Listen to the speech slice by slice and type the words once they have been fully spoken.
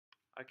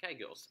Okay,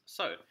 girls.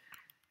 So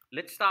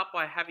let's start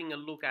by having a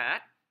look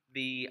at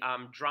the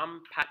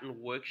drum pattern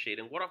worksheet.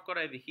 And what I've got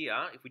over here,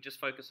 if we just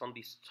focus on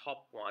this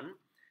top one,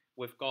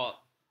 we've got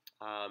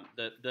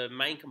the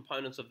main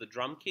components of the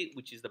drum kit,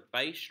 which is the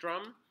bass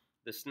drum,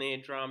 the snare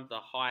drum, the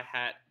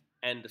hi-hat,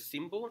 and the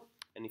cymbal.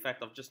 And in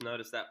fact, I've just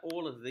noticed that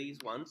all of these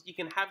ones, you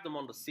can have them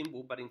on the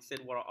cymbal, but instead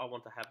what I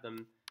want to have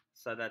them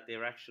so that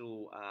they're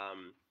actual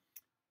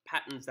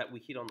patterns that we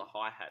hit on the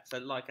hi-hat. So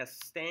like a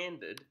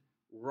standard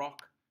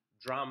rock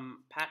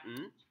drum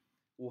pattern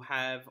will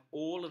have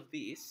all of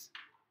this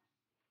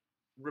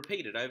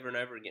repeated over and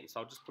over again. So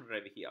I'll just put it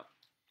over here.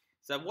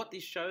 So what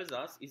this shows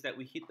us is that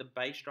we hit the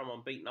bass drum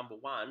on beat number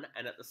 1,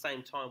 and at the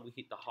same time we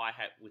hit the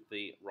hi-hat with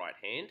the right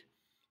hand,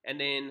 and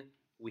then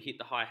we hit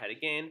the hi-hat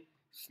again,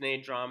 snare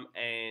drum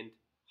and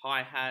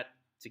hi-hat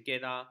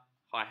together,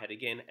 hi-hat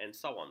again, and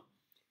so on.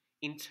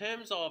 In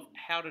terms of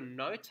how to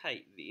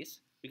notate this,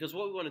 because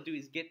what we want to do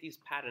is get this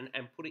pattern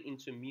and put it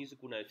into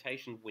musical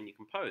notation when you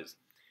compose.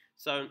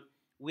 So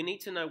we need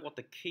to know what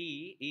the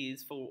key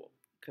is for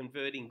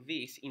converting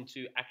this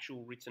into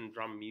actual written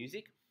drum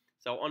music.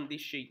 So on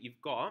this sheet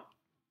you've got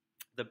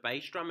the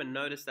bass drum, and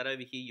notice that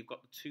over here you've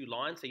got the 2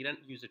 lines, so you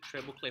don't use a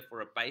treble clef or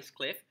a bass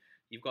clef,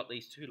 you've got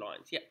these 2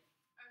 lines. Yep. I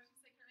was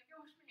just like, can I go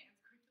wash my hands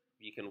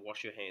quickly? You can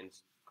wash your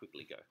hands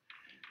quickly, go.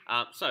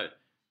 So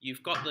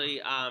you've got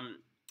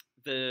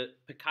the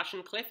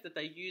percussion clef that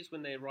they use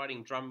when they're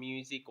writing drum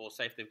music, or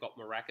say if they've got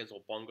maracas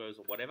or bongos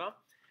or whatever.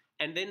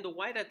 And then the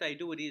way that they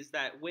do it is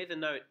that where the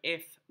note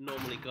F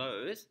normally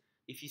goes,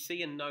 if you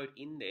see a note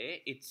in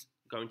there, it's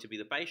going to be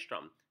the bass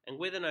drum. And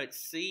where the note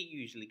C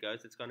usually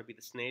goes, it's going to be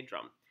the snare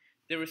drum.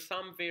 There are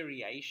some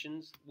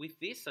variations with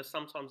this, so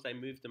sometimes they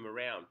move them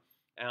around.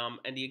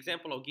 And the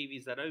example I'll give you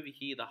is that over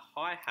here, the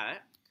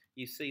hi-hat,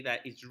 you see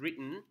that it's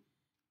written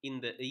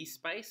in the E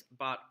space,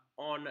 but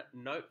on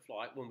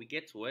Noteflight, when we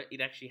get to it,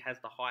 it actually has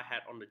the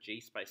hi-hat on the G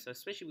space. So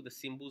especially with the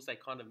cymbals, they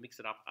kind of mix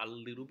it up a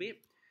little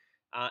bit.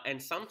 And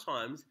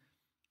sometimes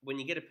when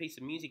you get a piece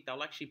of music,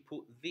 they'll actually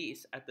put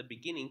this at the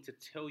beginning to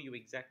tell you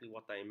exactly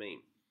what they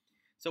mean.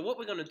 So what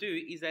we're going to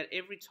do is that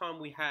every time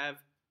we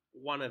have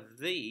one of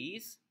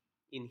these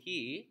in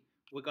here,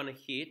 we're going to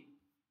hit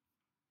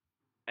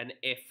an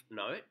F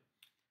note.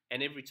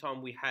 And every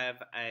time we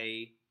have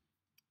a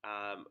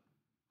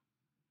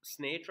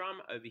snare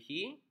drum over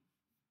here,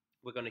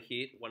 we're going to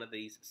hit one of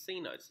these C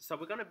notes. So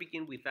we're going to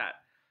begin with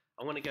that.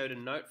 I'm going to go to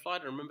Noteflight,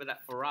 and remember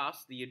that for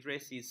us, the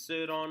address is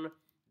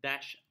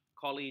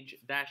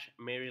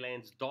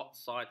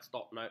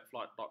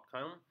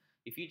cerdon-college-marylands.sites.noteflight.com.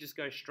 If you just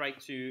go straight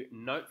to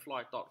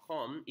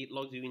noteflight.com, it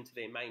logs you into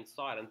their main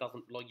site and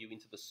doesn't log you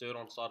into the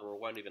Cerdon site, or it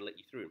won't even let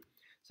you through.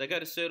 So go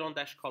to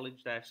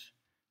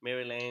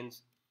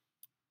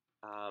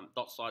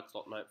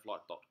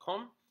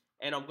cerdon-college-marylands.sites.noteflight.com,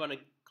 and I'm going to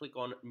click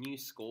on New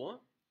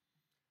Score.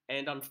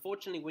 And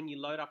unfortunately, when you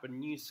load up a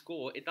new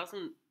score, it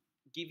doesn't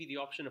give you the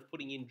option of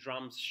putting in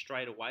drums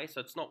straight away.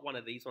 So it's not one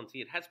of these ones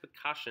here. It has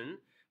percussion,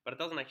 but it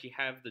doesn't actually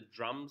have the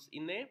drums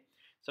in there.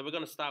 So we're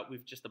going to start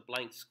with just a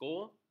blank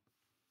score.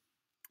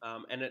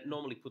 And it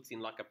normally puts in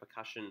like a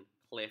percussion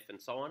clef and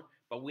so on.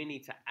 But we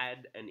need to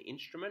add an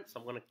instrument. So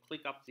I'm going to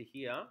click up to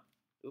here.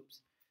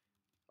 Oops.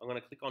 I'm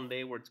going to click on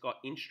there where it's got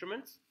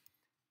instruments.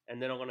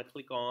 And then I'm going to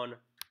click on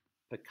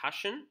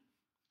percussion.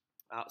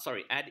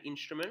 Add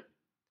instrument.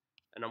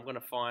 And I'm going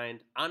to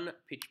find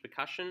unpitched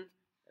percussion,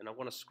 and I'm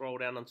going to scroll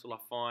down until I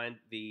find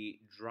the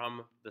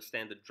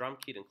standard drum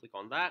kit, and click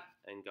on that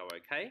and go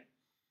OK.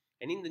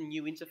 And in the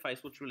new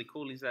interface, what's really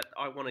cool is that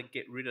I want to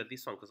get rid of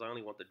this one because I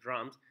only want the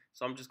drums.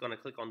 So I'm just going to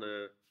click on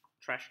the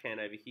trash can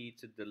over here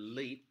to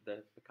delete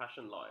the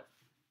percussion line.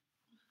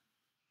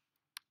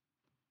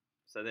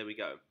 So there we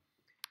go.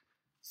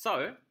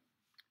 So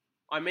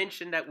I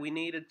mentioned that we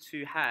needed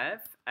to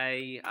have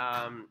a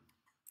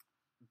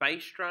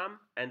bass drum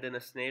and then a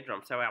snare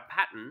drum. So our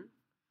pattern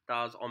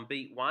does on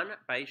beat 1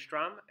 bass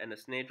drum and a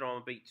snare drum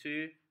on beat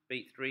 2,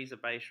 beat 3 is a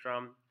bass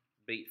drum,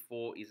 beat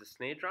 4 is a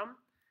snare drum.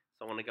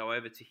 So I want to go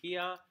over to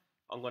here.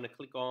 I'm going to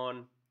click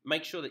on,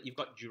 make sure that you've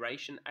got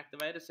duration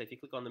activator. So if you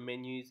click on the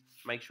menus,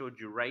 make sure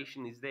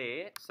duration is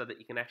there so that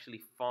you can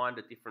actually find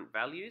the different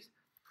values.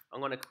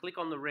 I'm going to click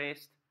on the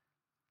rest,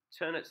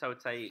 turn it so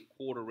it's a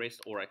quarter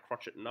rest or a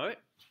crotchet note,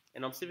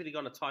 and I'm simply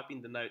going to type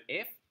in the note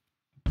F,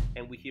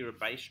 and we hear a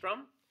bass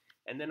drum.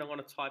 And then I want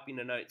to type in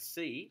a note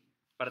C,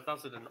 but it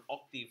does it an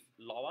octave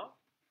lower.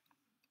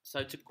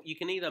 So you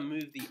can either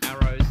move the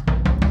arrows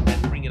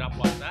and bring it up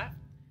like that,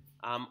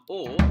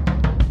 or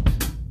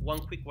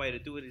one quick way to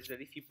do it is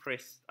that if you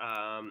press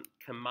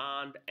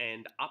Command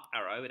and up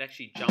arrow, it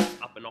actually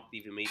jumps up an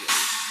octave immediately.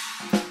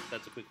 So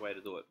that's a quick way to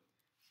do it.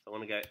 So I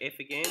want to go F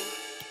again.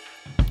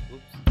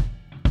 Oops.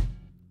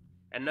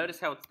 And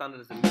notice how it's done it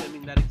as a minim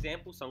in that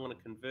example. So I'm going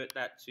to convert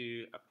that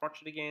to a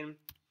crotchet again,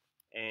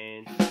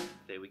 and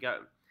there we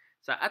go.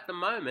 So at the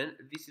moment,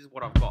 this is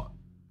what I've got.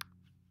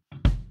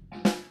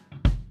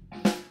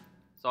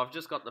 So I've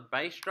just got the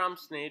bass drum,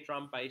 snare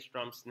drum, bass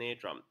drum, snare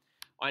drum.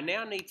 I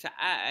now need to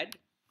add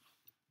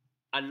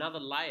another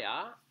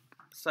layer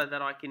so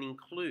that I can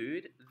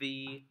include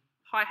the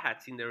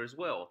hi-hats in there as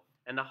well.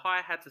 And the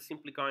hi-hats are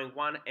simply going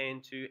 1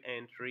 and 2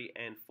 and 3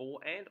 and 4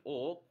 and,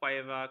 or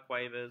quaver,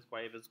 quavers,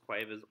 quavers,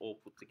 quavers, all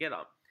put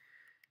together.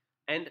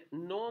 And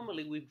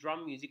normally with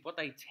drum music, what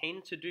they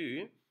tend to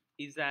do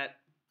is that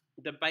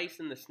the bass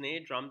and the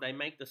snare drum, they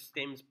make the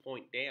stems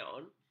point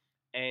down,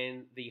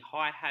 and the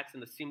hi-hats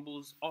and the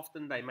cymbals,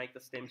 often they make the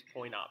stems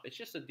point up. It's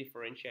just a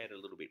differentiator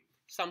a little bit.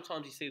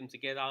 Sometimes you see them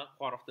together,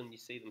 quite often you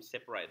see them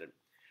separated.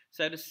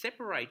 So to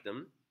separate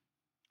them,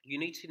 you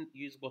need to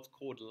use what's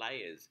called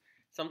layers.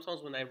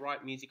 Sometimes when they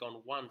write music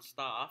on one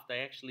staff, they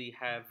actually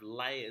have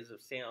layers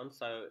of sound,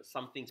 so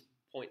some things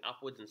point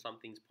upwards and some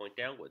things point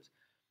downwards.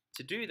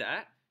 To do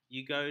that,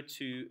 you go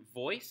to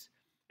voice,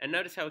 and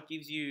notice how it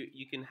gives you,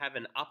 you can have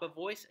an upper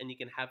voice and you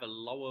can have a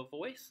lower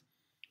voice.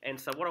 And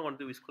so what I want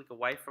to do is click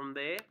away from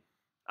there.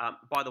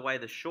 By the way,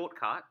 the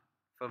shortcut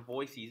for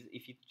voice is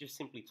if you just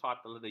simply type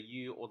the letter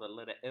U or the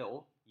letter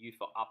L, U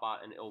for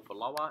upper and L for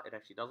lower, it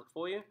actually does it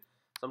for you.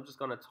 So I'm just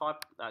going to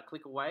type,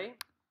 click away,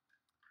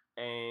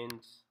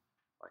 and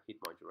I hid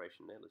my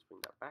duration there, let's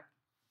bring that back.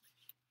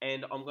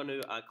 And I'm going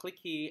to click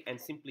here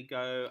and simply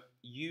go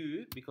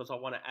U because I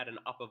want to add an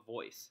upper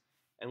voice.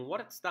 And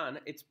what it's done,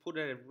 it's put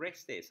a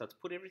rest there. So it's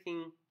put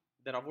everything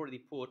that I've already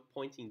put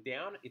pointing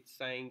down. It's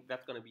saying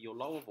that's going to be your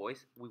lower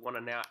voice. We want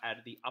to now add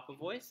the upper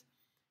voice.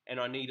 And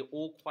I need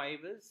all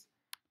quavers.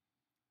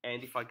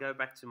 And if I go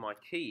back to my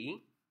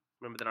key,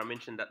 remember that I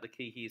mentioned that the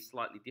key here is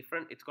slightly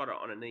different. It's got it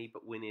on an E,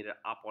 but we need it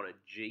up on a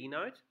G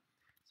note.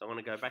 So I'm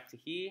going to go back to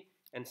here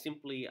and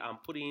simply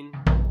put in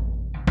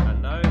a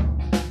note.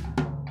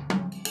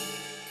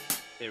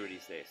 There it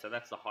is there. So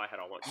that's the hi-hat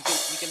I want.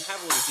 You can have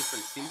all the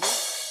different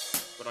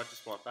symbols, but I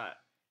just want that.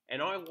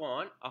 And I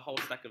want a whole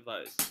stack of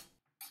those.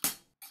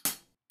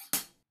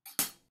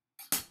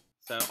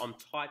 So I'm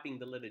typing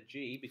the letter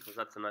G because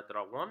that's the note that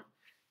I want.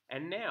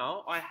 And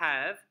now I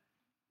have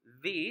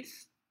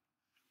this.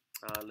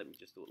 Let me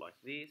just do it like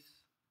this.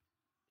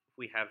 If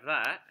we have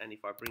that, and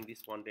if I bring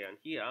this one down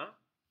here,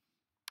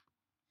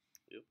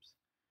 oops.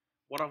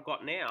 What I've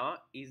got now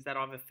is that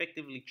I've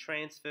effectively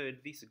transferred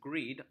this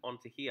grid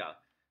onto here.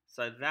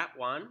 So that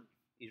one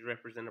is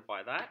represented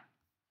by that.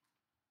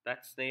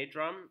 That snare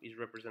drum is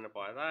represented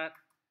by that.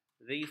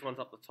 These ones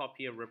up the top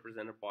here are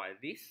represented by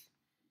this.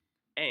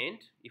 And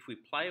if we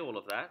play all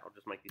of that, I'll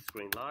just make this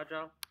screen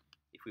larger.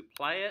 If we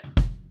play it,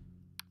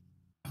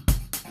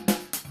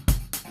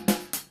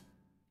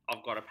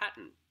 I've got a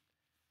pattern.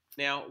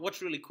 Now,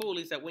 what's really cool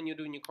is that when you're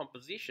doing your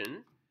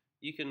composition,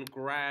 you can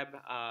grab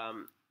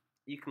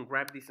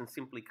this and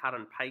simply cut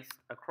and paste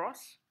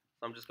across.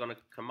 So I'm just going to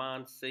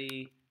Command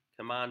C,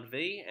 Command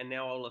V, and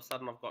now all of a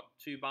sudden I've got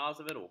 2 bars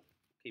of it, or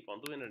keep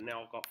on doing it, and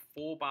now I've got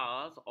 4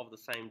 bars of the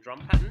same drum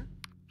pattern.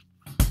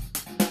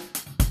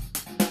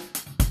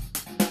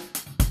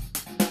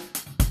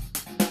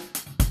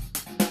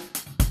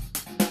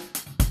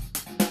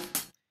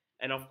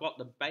 And I've got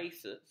the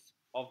basis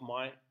of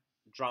my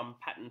drum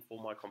pattern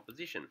for my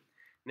composition.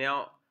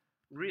 Now,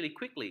 really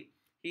quickly,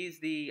 here's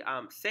the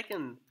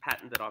second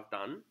pattern that I've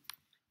done,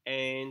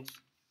 and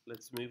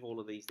let's move all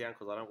of these down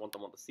because I don't want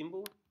them on the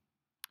cymbal.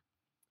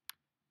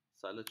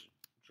 So let's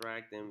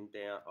drag them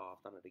down. Oh,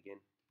 I've done it again.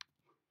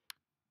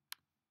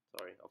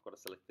 Sorry, I've got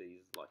to select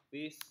these like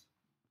this,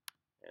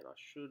 and I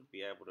should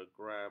be able to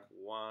grab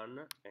one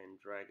and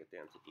drag it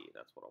down to here.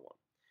 That's what I want.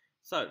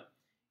 So,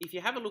 if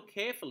you have a look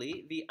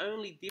carefully, the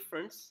only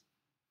difference,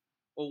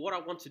 or what I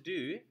want to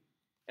do,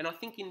 and I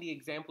think in the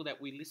example that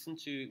we listened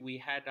to, we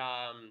had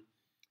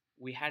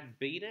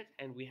Beat It,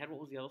 and we had, what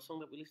was the other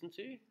song that we listened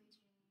to?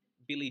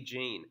 Billie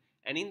Jean.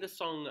 And in the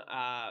song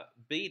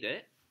Beat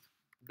It,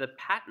 the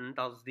pattern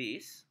does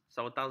this.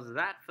 So it does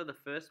that for the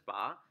first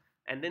bar,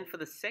 and then for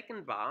the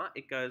second bar,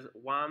 it goes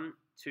 1,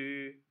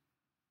 2,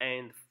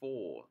 and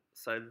 4.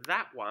 So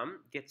that one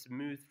gets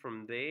moved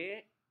from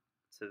there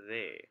to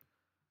there.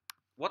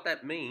 What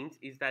that means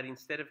is that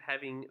instead of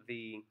having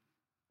the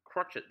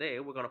crotchet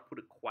there, we're going to put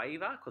a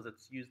quaver because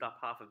it's used up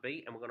half a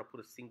beat, and we're going to put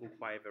a single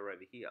quaver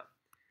over here.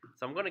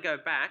 So I'm going to go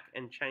back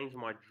and change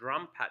my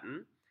drum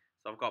pattern.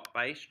 So I've got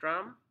bass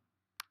drum,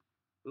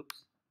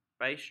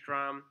 bass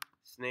drum,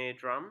 snare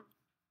drum.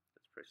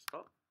 Let's press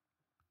stop.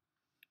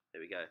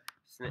 There we go.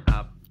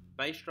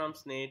 Bass drum,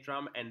 snare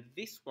drum, and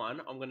this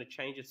one I'm going to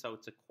change it so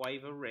it's a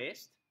quaver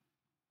rest.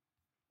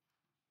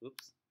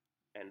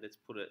 And let's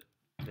put it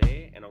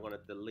there, and I'm going to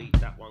delete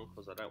that one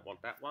because I don't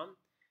want that one.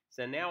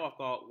 So now I've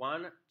got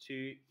 1,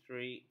 2,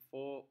 3,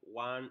 4,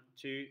 1,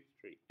 2,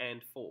 3,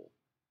 and 4.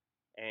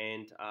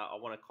 And I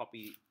want to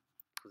copy,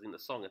 because in the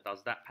song it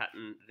does that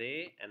pattern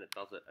there, and it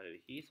does it over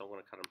here, so I'm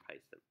going to cut and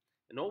paste them.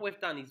 And all we've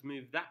done is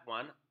move that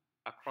one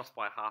across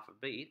by half a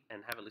beat,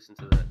 and have a listen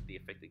to the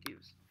effect it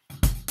gives.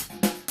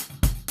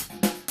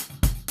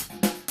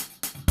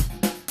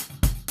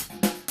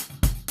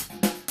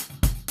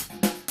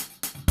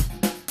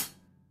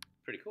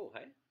 Pretty cool,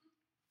 hey?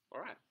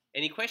 All right.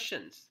 Any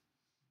questions?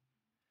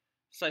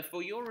 So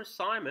for your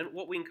assignment,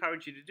 what we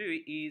encourage you to do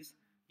is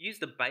use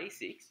the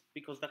basics,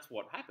 because that's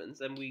what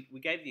happens. And we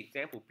gave the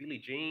example, Billie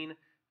Jean,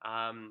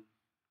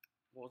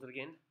 what was it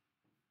again?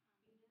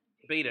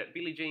 Beat it.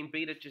 Billie Jean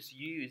Beat It just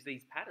use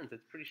these patterns.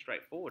 It's pretty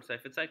straightforward. So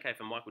if it's okay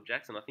for Michael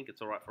Jackson, I think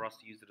it's all right for us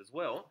to use it as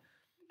well.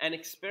 And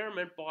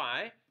experiment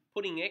by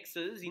putting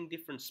X's in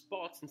different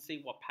spots and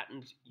see what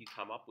patterns you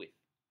come up with.